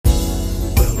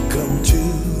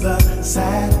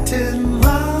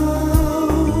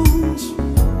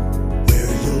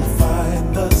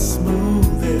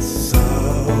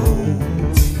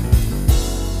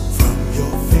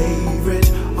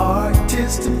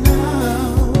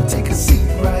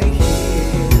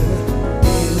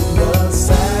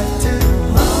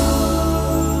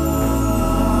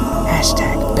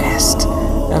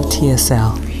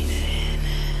TSL.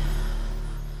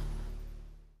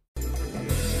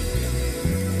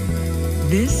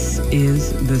 This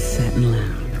is the Satin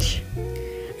Lounge,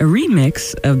 a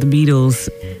remix of the Beatles',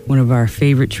 one of our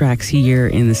favorite tracks here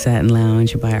in the Satin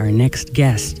Lounge, by our next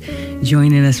guest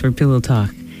joining us for Pillow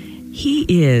Talk. He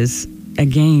is a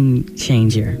game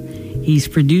changer. He's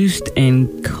produced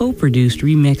and co-produced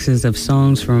remixes of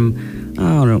songs from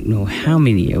I don't know how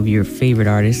many of your favorite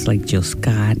artists like Jill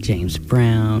Scott, James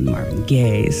Brown, Marvin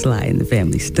Gaye, Sly and the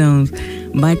Family Stones,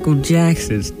 Michael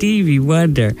Jackson, Stevie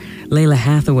Wonder, Layla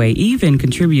Hathaway, even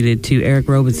contributed to Eric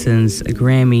Robinson's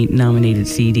Grammy-nominated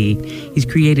CD. He's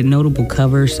created notable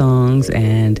cover songs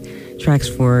and tracks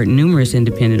for numerous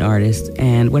independent artists.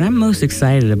 And what I'm most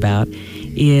excited about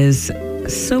is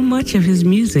so much of his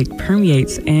music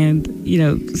permeates and,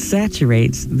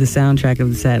 saturates the soundtrack of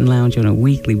the Satin Lounge on a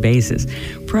weekly basis.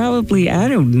 Probably,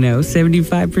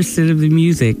 75% of the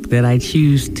music that I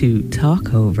choose to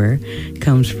talk over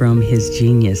comes from his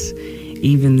genius.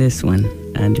 Even this one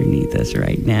underneath us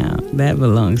right now, that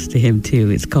belongs to him too.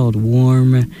 It's called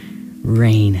Warm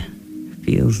Rain.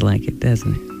 Feels like it,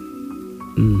 doesn't it?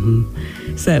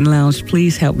 Satin Lounge,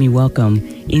 please help me welcome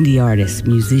indie artist,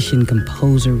 musician,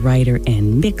 composer, writer,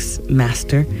 and mix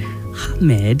master,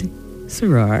 Ahmed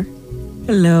Sirour.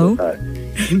 Hello. Hi.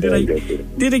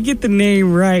 Did I get the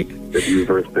name right? If you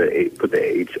reverse the H, put the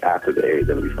H after the A,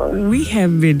 that'll be fine. We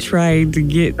have been trying to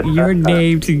get your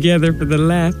name together for the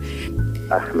last...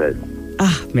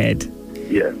 Ahmed.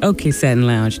 Yeah. Okay, Satin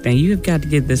Lounge. Now you have got to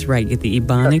get this right. Get the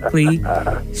ebonically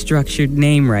structured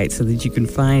name right so that you can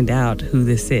find out who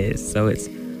this is. So it's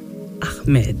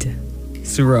Ahmed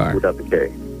Sirour. Without the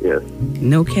K, yes.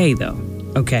 No K, though.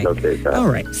 Okay. No K. All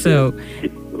right. So,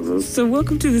 so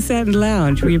welcome to the Satin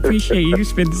Lounge. We appreciate you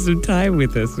spending some time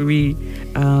with us. We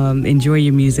enjoy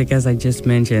your music, as I just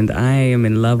mentioned. I am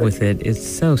in love with it. It's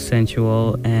so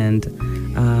sensual and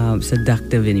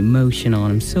seductive and emotional,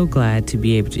 and I'm so glad to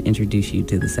be able to introduce you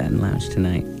to the Satin Lounge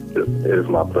tonight. It is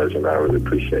my pleasure, and I really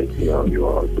appreciate you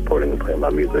all supporting and playing my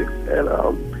music, and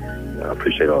I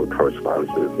appreciate all the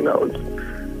correspondences.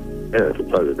 It's a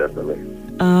pleasure, definitely.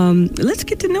 Let's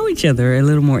get to know each other a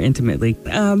little more intimately.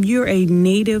 You're a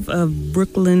native of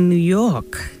Brooklyn, New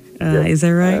York. Yes, is that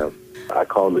right? I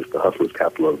call this the hustler's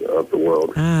capital of the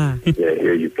world. Yeah,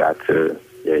 here you've got to.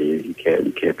 Yeah, you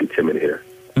can't be timid here.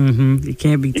 You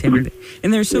can't be timid.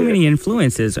 And there's so many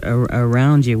influences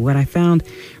around you. What I found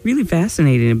really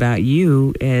fascinating about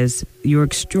you is your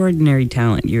extraordinary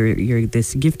talent. You're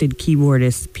this gifted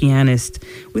keyboardist, pianist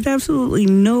with absolutely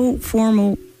no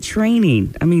formal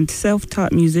training. I mean,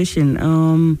 self-taught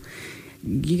musician.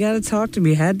 You got to talk to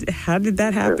me. How did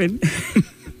that happen?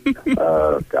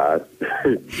 God.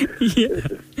 It's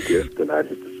just a gift, and I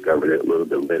just discovered it a little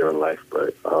bit later in life,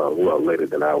 but later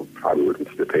than I probably would have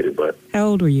anticipated. But how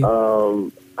old were you?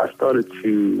 I started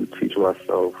to teach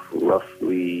myself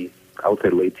roughly, I would say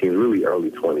late teens, really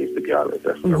early 20s, to be honest.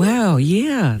 Wow,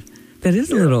 yeah, that is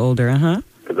a little older,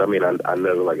 Because I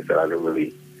never, like I said, I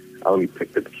only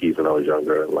picked up the keys when I was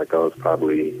younger. Like I was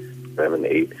probably 7,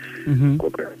 8. My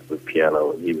parents with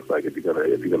piano, and he was like, if you're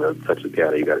gonna touch the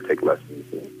piano, you got to take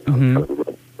lessons. And I was kind of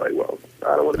like, well,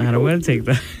 I don't want to take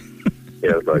that.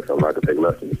 Yeah, it's like, I'm not going to take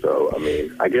lessons. So,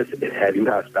 I guess had he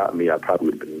not stopped me, I probably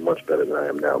would have been much better than I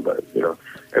am now. But,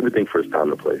 everything first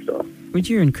time to play, so. But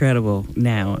you're incredible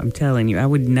now, I'm telling you. I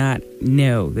would not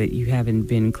know that you haven't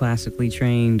been classically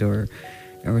trained or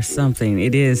something.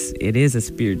 It is a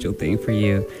spiritual thing for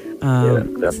you.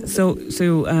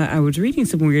 So I was reading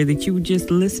somewhere that you would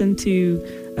just listen to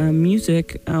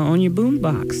music on your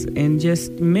boombox and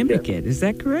just mimic it. Is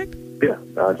that correct? Yeah,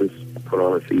 I just put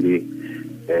on a CD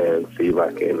and see if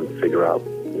I can figure out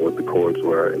what the chords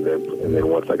were, and then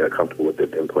once I got comfortable with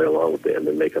it, then play along with it, and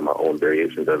then making my own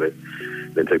variations of it.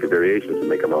 Then take the variations and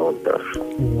make my own stuff.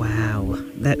 Wow,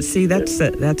 that's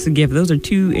a gift. Those are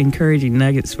two encouraging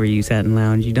nuggets for you, Satin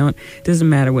Lounge. It doesn't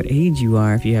matter what age you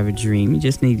are. If you have a dream, you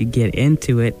just need to get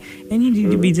into it, and you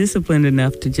need to be disciplined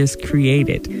enough to just create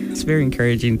it. It's very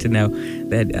encouraging to know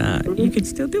that you can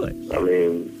still do it.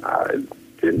 I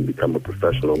didn't become a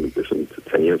professional musician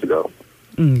 10 years ago.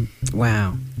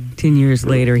 Wow. 10 years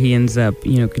later, he ends up,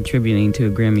 contributing to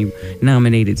a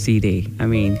Grammy-nominated CD.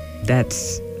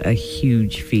 That's a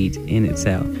huge feat in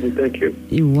itself. Thank you.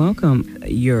 You're welcome.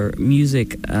 Your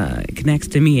music connects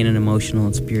to me in an emotional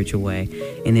and spiritual way.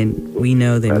 And then we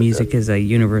know that music is a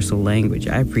universal language.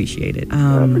 I appreciate it.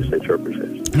 I appreciate your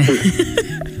appreciation.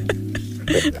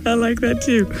 I like that,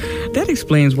 too. That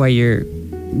explains why your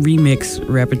remix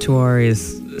repertoire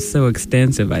is so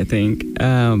extensive, I think.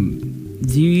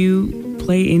 Do you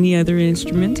play any other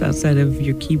instruments outside of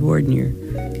your keyboard and your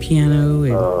Piano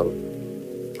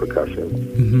and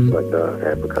percussion, like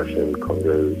hand percussion,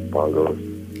 congas, bongos.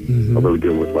 Although we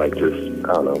deal with like just,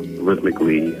 I don't know,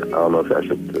 rhythmically, I don't know if that's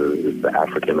just the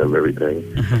African of everything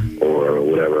or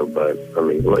whatever, but I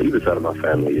mean, well, either side of my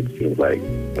family, it seems like,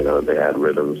 you know, they had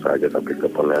rhythms, so I guess I picked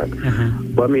up on that.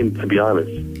 But I mean, to be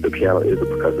honest, the piano is a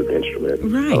percussive instrument,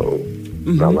 so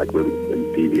it's not like really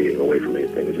deviating away from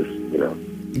anything, it's just, you know.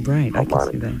 Right, I can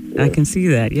see that. Yeah. I can see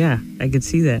that, yeah, I can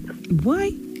see that.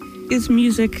 Why is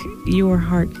music your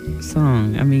heart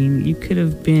song? I mean, you could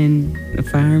have been a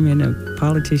fireman, a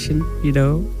politician, you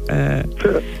know,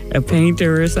 a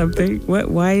painter or something.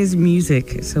 Why is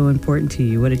music so important to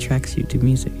you? What attracts you to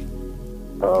music?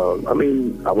 I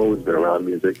mean, I've always been around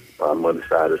music. My mother's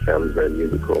side of the family is very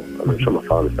musical. I'm sure my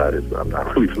father's side is, but I'm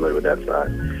not really familiar with that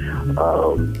side.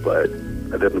 But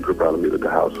I definitely grew up around a musical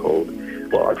household.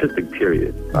 Well, artistic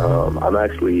period. I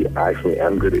actually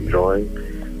am good at drawing.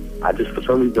 I just, for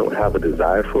some reason, don't have a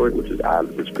desire for it, which is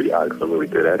odd. It's pretty odd because I'm really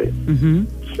good at it.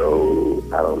 So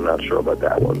I'm not sure about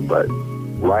that one. But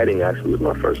writing actually was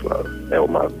my first love. That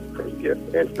was my first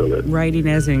gift, and still is. Writing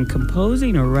as in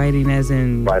composing, or writing as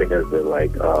in... Writing as in,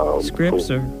 like...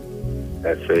 scripts or...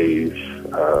 essays.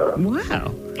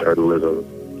 Wow. Journalism.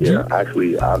 Yeah,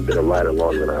 actually, I've been a writer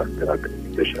longer than I could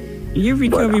musician. You're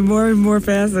becoming more and more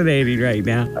fascinating right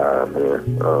now. I don't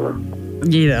know.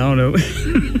 Yeah, I don't know.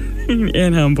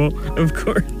 And humble, of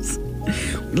course.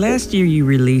 Last year you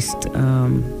released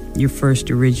your first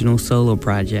original solo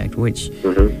project, which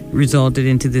resulted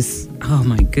into this, oh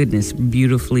my goodness,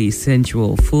 beautifully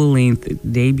sensual, full-length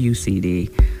debut CD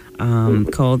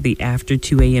called the After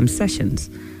 2 a.m. Sessions,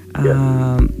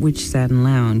 which Satin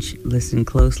Lounge, listen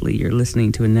closely, you're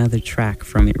listening to another track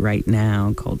from it right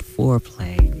now called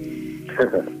Foreplay.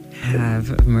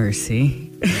 Have mercy.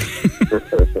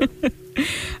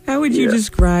 How would you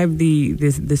describe the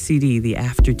CD, the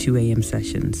After 2 a.m.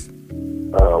 Sessions?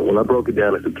 Well, I broke it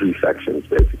down into 3 sections,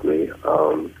 basically.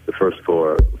 The first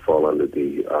 4 fall under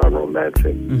the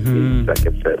romantic, the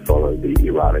second set fall under the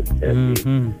erotic, and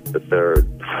the third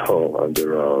fall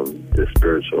under the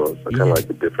spiritual. So kind of like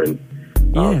the different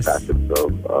facets of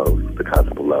the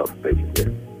concept of love,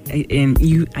 basically. And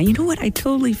you know what? I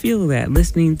totally feel that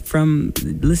listening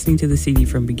to the CD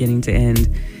from beginning to end,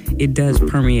 it does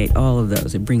permeate all of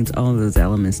those. It brings all of those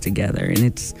elements together, and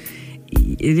it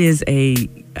is a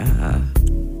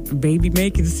baby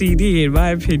making CD, in my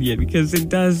opinion, because it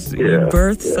does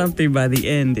birth something by the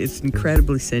end. It's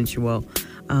incredibly sensual.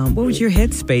 What was your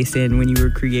headspace in when you were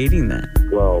creating that?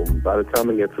 Well, by the time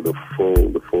I get to the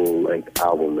full length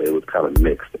album, it was kind of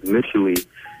mixed. Initially,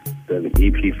 then the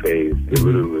EP phase, it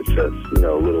really was just, you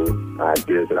know, little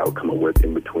ideas that I would come up with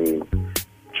in between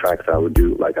tracks I would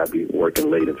do. Like, I'd be working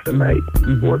late into the night,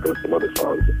 working on some other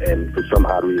songs. And for some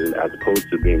odd reason, as opposed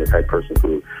to being the type of person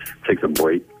who takes a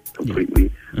break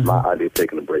completely, my idea of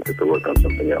taking a break is to work on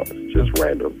something else, just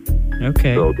random.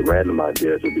 Okay. So the random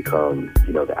ideas would become,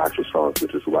 you know, the actual songs,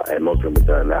 which is why, and most of them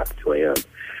were done after 2 a.m.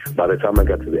 By the time I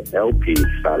got to the LP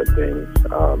side of things,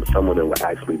 some of them were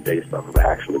actually based off of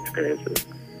actual experiences.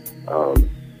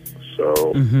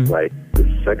 Like the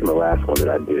second to last one that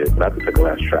I did, not the second to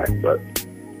last track, but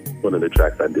one of the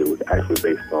tracks I did was actually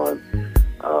based on,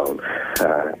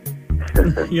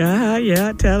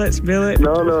 tell it, spill it.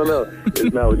 No.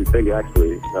 It's not what you think,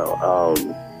 actually. No,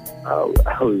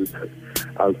 I was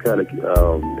kind of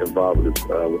involved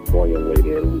with one young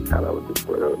lady, and we kind of was just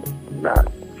sort of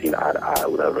not seeing eye to eye,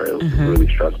 whatever. It was really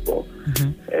stressful.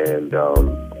 And,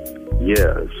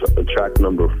 so track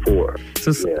number 4.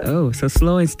 So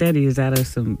Slow and Steady is out of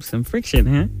some friction,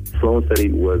 huh? Slow and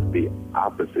Steady was the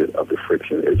opposite of the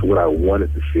friction. It's what I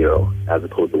wanted to feel as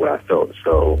opposed to what I felt.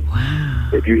 So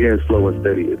if you're hearing Slow and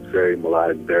Steady, it's very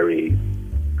melodic, very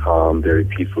calm, very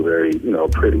peaceful, very, you know,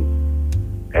 pretty.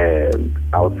 And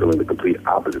I was feeling the complete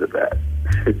opposite of that.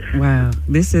 Wow.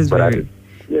 This is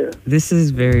This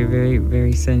is very, very,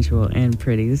 very sensual and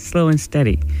pretty. This is Slow and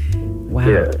Steady. Wow.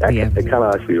 Yeah, it kind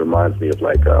of actually reminds me of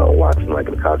like watching like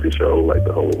a Cosby Show, like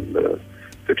the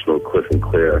fictional Cliff and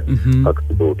Claire,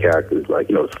 Huxtable characters, like,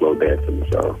 you know, slow dancing.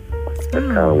 So that's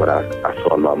kind of what I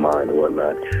saw in my mind and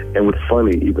whatnot. And what's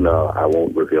funny, even though I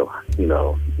won't reveal, you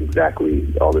know, exactly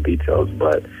all the details,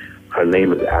 but her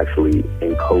name is actually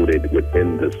encoded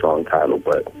within the song title,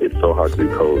 but it's so hard to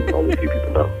decode. Only a few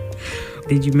people know.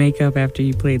 Did you make up after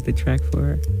you played the track for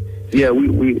her? Yeah,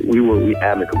 we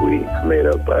amicably made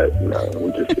up, but you know, it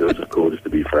was just cool just to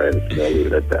be friends. You know, leave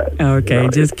it at that. Okay, you know?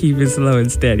 Just keep it slow and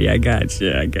steady. I got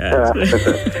you. That's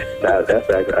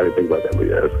actually, I didn't think about that, but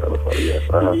yeah, that's kind of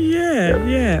funny.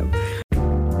 Yeah.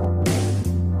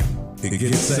 It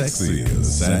gets sexy in the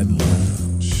Satin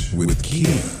Lounge with Kia.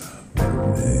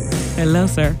 Hello,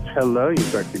 sir. Hello, you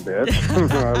sexy bitch.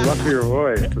 I love your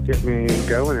voice. Get me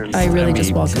going. I really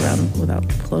just walk around without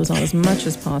clothes on as much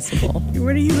as possible.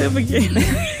 Where do you live again?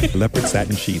 Leopard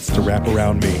satin sheets to wrap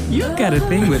around me. You've got a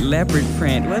thing with leopard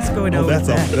print. What's going on with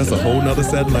that? That's a whole nother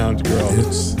Satin Lounge, girl.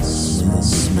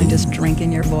 I just drink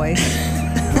in your voice.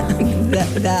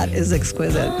 that is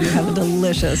exquisite. You have a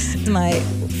delicious. My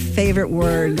favorite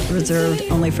word reserved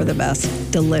only for the best.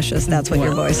 Delicious. That's what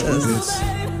your voice is.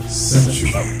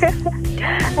 I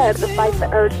had to fight the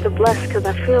urge to blush because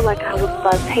I feel like I would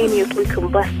spontaneously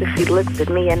combust if she looks at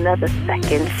me another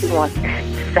second. She wants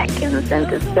seconds and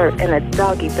dessert and a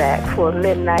doggy bag for a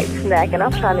midnight snack. And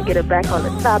I'm trying to get her back on the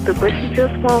topic, but she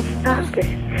just won't stop it.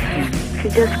 She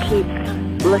just keeps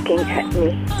looking at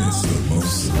me. It's the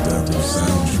most seductive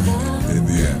soundtrack in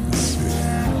the atmosphere.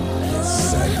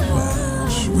 Satin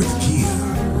Lounge with Kia,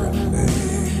 Renee.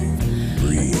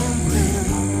 Breathe.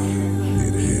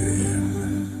 Hit it.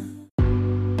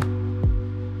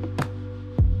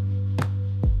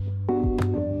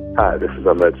 Hi, this is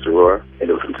Ahmed Sirour, and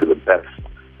you're listening to the best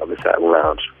of the Satin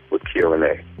Lounge with Kia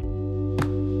Renee.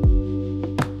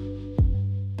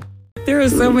 There are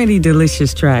so many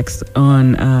delicious tracks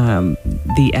on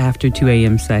the After 2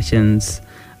 a.m. sessions.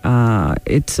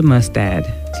 It's a must-add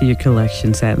to your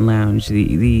collection, Satin Lounge.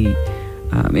 In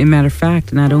matter of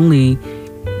fact, not only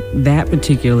that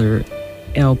particular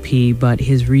LP, but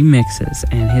his remixes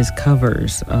and his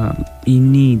covers, you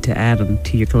need to add them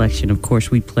to your collection. Of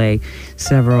course, we play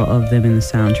several of them in the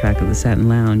soundtrack of the Satin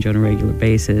Lounge on a regular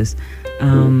basis.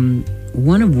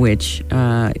 One of which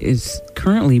is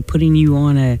currently putting you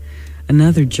on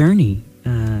another journey.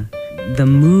 The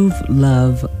Move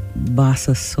Love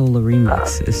Bossa Sola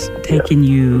remix is taking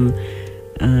you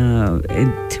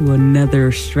into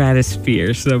another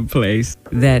stratosphere someplace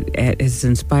that has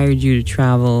inspired you to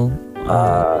travel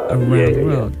around the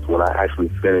world. Yeah. When I actually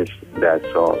finished that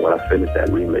song, when I finished that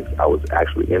remix, I was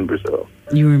actually in Brazil.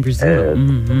 You were in Brazil.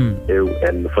 And,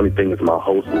 and the funny thing is, my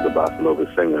host was a bossa nova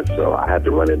singer, so I had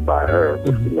to run it by her,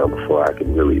 before I could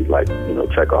really,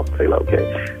 check off and say, okay.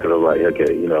 Because I was like,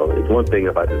 okay, it's one thing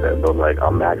if I did that, but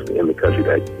I'm actually in the country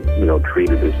that,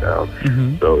 created this sound.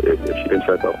 So if she didn't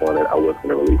check off on it, I wasn't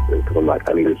going to release it, because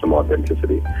I needed some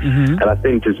authenticity. And I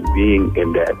think just being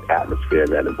in that atmosphere,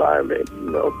 in that environment,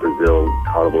 Brazil,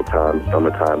 carnival time,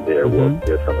 summertime there,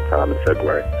 summertime in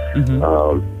February.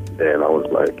 And I was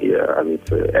like, I need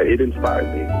to, it inspired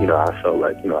me. I felt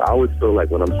like, I always feel like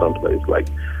when I'm someplace, like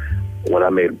when I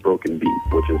made Broken Beat,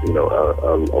 which is,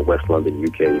 a West London,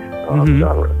 UK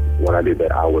genre. When I did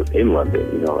that, I was in London,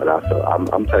 and I felt, I'm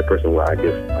the type of person where I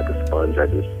guess like a sponge, I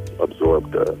just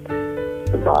absorb the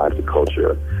vibes, the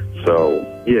culture. So,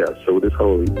 so this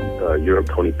whole Europe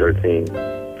 2013,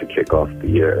 to kick off the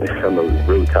year. I know it's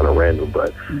really kind of random,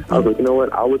 but I was like, you know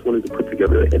what? I always wanted to put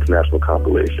together an international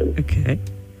compilation. Okay.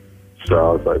 So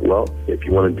I was like, well, if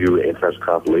you want to do an international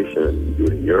compilation and do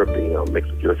it in Europe and, mix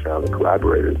with your sound and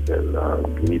collaborators, then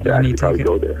you need to probably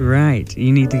go there. Right.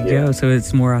 You need to go so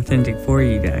it's more authentic for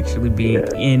you to actually be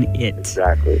in it.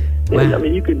 Exactly. Wow. And, I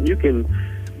mean, you can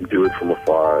do it from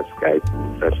afar,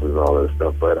 Skype sessions and all that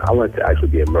stuff, but I like to actually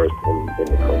be immersed in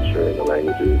the culture and the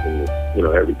languages and,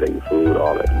 everything, the food,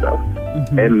 all that stuff.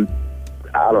 And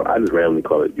I just randomly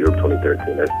call it Europe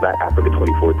 2013. That's not Africa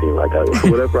 2014. Like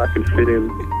whatever I can fit in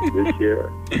this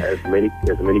year, as many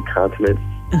continents,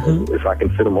 if I can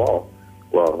fit them all.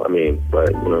 Well, I mean, but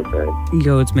you know what I'm saying. You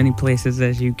go as many places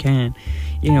as you can.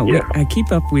 I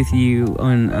keep up with you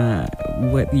on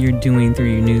what you're doing through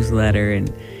your newsletter,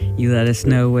 and you let us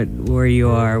know where you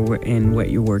are and what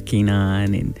you're working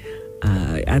on, and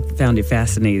I found it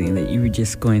fascinating that you were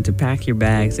just going to pack your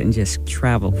bags and just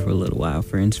travel for a little while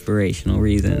for inspirational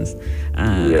reasons.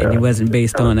 And it wasn't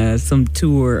based on some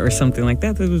tour or something like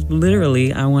that. It was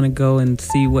literally, I want to go and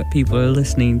see what people are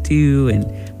listening to and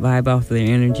vibe off their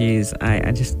energies.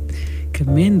 I just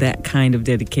commend that kind of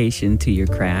dedication to your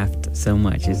craft so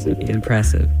much. It's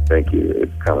impressive. Thank you.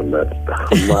 It's kind of nuts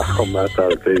on my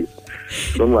side of things.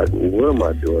 So I'm like, what am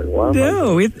I doing?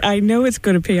 I know it's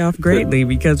going to pay off greatly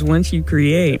because once you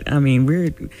create, I mean,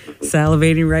 we're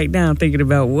salivating right now thinking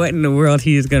about what in the world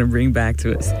he is going to bring back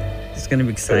to us. It's going to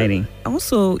be exciting.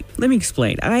 Also, let me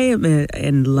explain. I am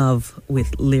in love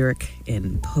with lyric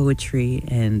and poetry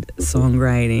and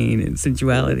songwriting and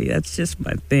sensuality. That's just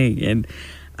my thing. And,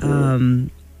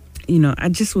 I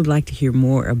just would like to hear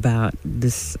more about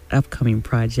this upcoming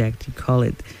project. You call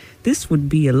it This Would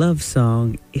Be a Love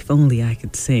Song If Only I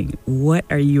Could Sing. What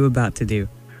are you about to do?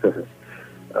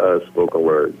 Spoken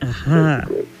word. Uh-huh.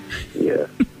 Yeah.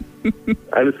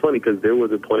 And it's funny because there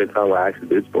was a point in time where I actually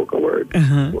did spoken word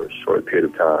for a short period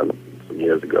of time, some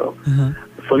years ago.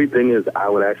 funny thing is, I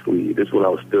would actually, this is when I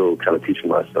was still kind of teaching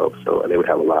myself, so, and they would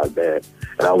have a live band,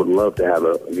 and I would love to have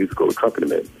a musical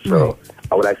accompaniment. So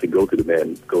I would actually go to the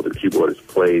band, go to the keyboardist,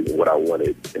 play what I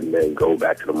wanted, and then go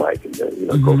back to the mic and then,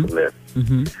 go from there.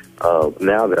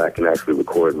 Now that I can actually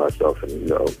record myself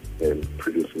and, and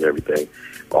produce and everything,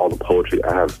 all the poetry,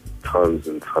 I have tons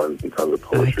and tons and tons of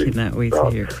poetry. I cannot wait to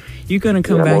hear. You're going to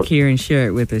come back here and share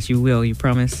it with us. You will, you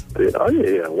promise? Oh,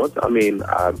 yeah. Once, I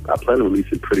plan to release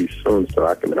it pretty soon, so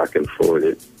I can forward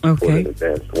it in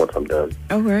advance once I'm done.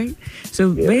 All right.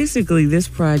 So basically, this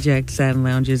project, Satin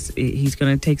Lounge, he's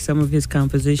going to take some of his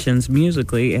compositions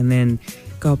musically and then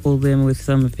couple them with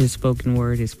some of his spoken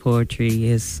word, his poetry,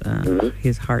 his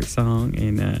heart song,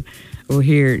 and we'll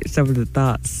hear some of the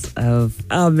thoughts of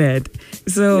Ahmed.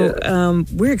 So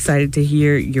we're excited to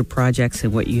hear your projects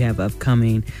and what you have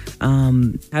upcoming. How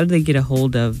do they get a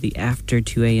hold of the after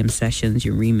 2 a.m. sessions,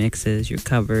 your remixes, your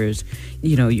covers,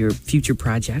 your future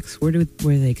projects? Where do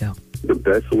they go? The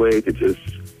best way to just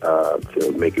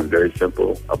to make it very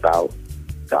simple,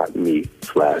 about.me/Ahmed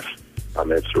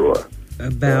Sirour.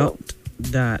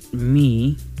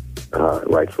 About.me.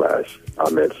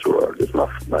 /Ahmed Sirour is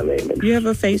my name. Do you have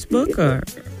a Facebook or?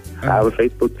 I have a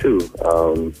Facebook too.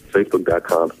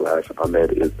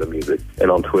 Facebook.com/Ahmed is the music.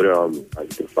 And on Twitter, you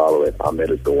can follow it.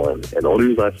 Ahmed is the one. And the only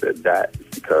reason I said that is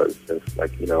because since I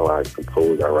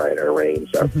compose, I write, I arrange,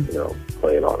 I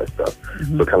play and all that stuff.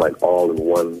 So kind of like all in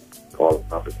one, all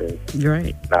encompassing.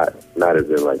 Right. Not as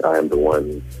in like I am the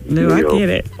one. No, I get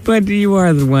it. But you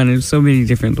are the one in so many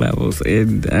different levels,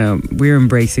 and we're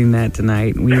embracing that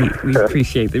tonight. We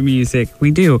appreciate the music. We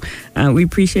do. We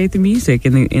appreciate the music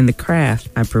and the craft.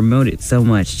 I promote it so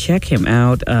much. Check him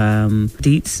out.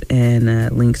 Deets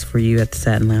and links for you at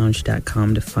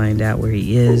thesatinlounge.com to find out where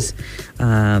he is.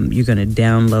 You're going to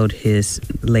download his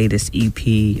latest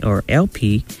EP or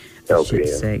LP. I should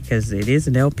say, because it is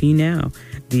an LP now.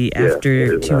 The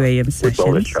After 2 a.m.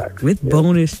 sessions with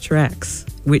bonus tracks,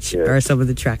 which are some of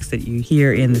the tracks that you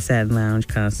hear in the Satin Lounge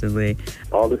constantly.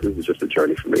 All this is just a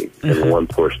journey for me, and one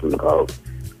portion of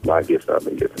my gifts I've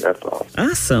been given. That's all.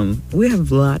 Awesome. We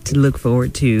have a lot to look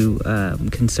forward to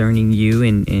concerning you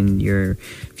and your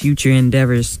future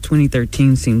endeavors.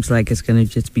 2013 seems like it's going to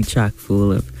just be chock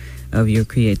full of your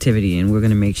creativity, and we're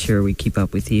going to make sure we keep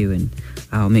up with you, and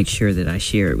I'll make sure that I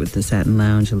share it with the Satin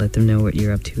Lounge and let them know what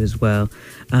you're up to as well.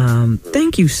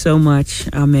 Thank you so much,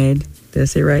 Ahmed. Did I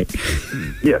say right?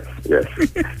 Yes.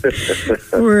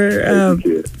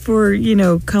 for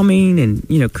coming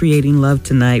and creating love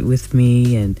tonight with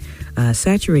me and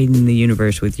saturating the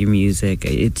universe with your music.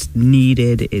 It's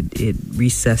needed. It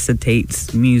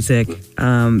resuscitates music.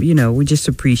 We just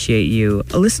appreciate you.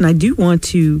 Listen,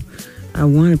 I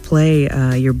want to play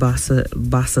your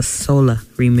Bossa Sola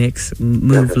remix,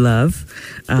 Move Love,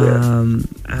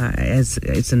 as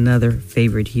it's another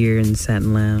favorite here in the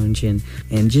Satin Lounge. And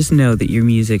just know that your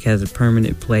music has a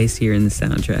permanent place here in the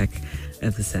soundtrack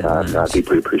of the Satin Lounge. I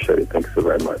deeply appreciate it. Thanks so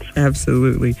very much.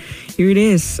 Absolutely. Here it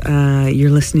is.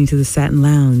 You're listening to the Satin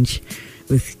Lounge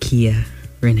with Kia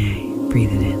Renee.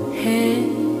 Breathe it in. Head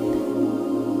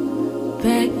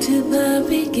back to the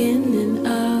beginning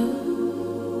of